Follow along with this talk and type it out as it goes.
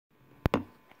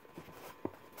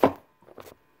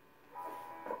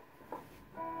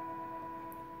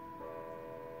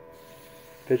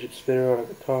fidget spinner on a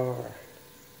guitar.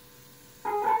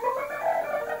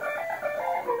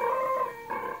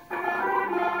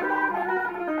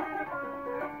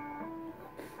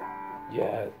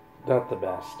 Yeah, not the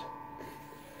best.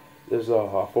 This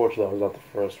unfortunately, I was not the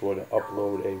first one to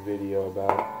upload a video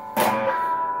about.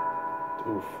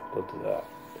 Oof, don't do that.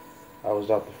 I was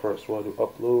not the first one to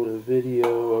upload a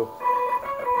video.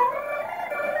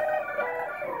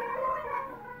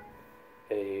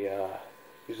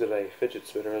 Using a fidget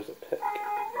spinner as a pick.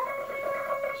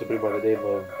 Somebody by the name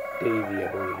of Davey, I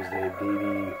believe his name,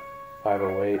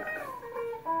 Davey508,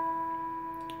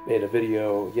 made a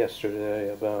video yesterday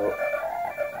about,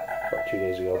 or 2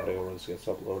 days ago, whenever this gets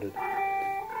uploaded,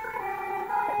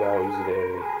 about using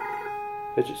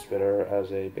a fidget spinner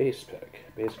as a bass guitar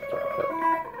pick.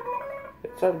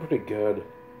 It sounded pretty good.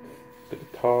 The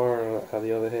guitar, on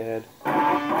the other hand,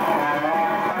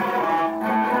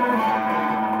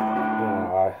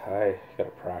 I gotta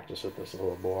practice with this a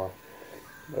little more.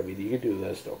 I mean, you can do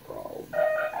this, no problem.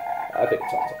 I think it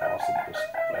sounds awesome just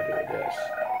by doing this.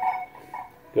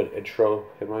 Good intro,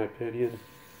 in my opinion,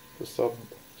 to some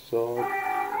song.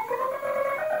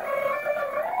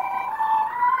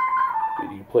 You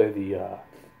can play the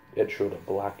intro to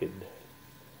Blackened.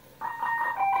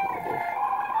 Kind of.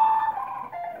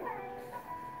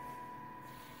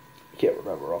 I can't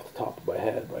remember off the top of my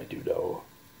head, but I do know.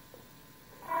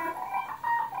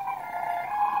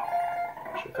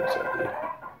 I think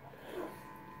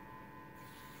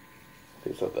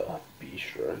it's on the B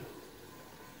string.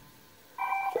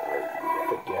 I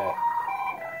forget.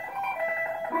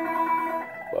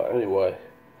 But anyway,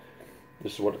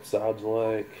 this is what it sounds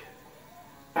like.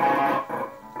 I'm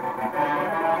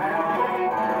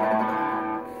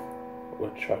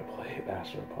going to try to play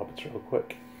Master of Puppets real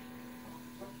quick.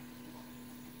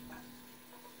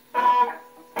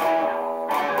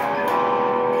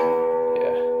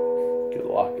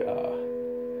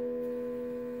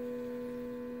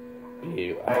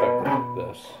 Being effective like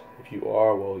this. If you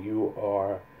are, well, you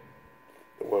are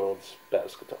the world's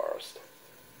best guitarist.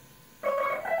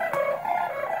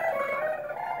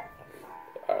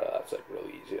 That's like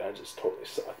really easy. I just totally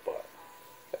suck, but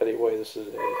anyway, this is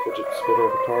a fidget spinner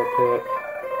guitar pick.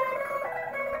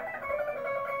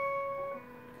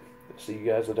 See you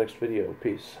guys in the next video.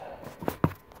 Peace.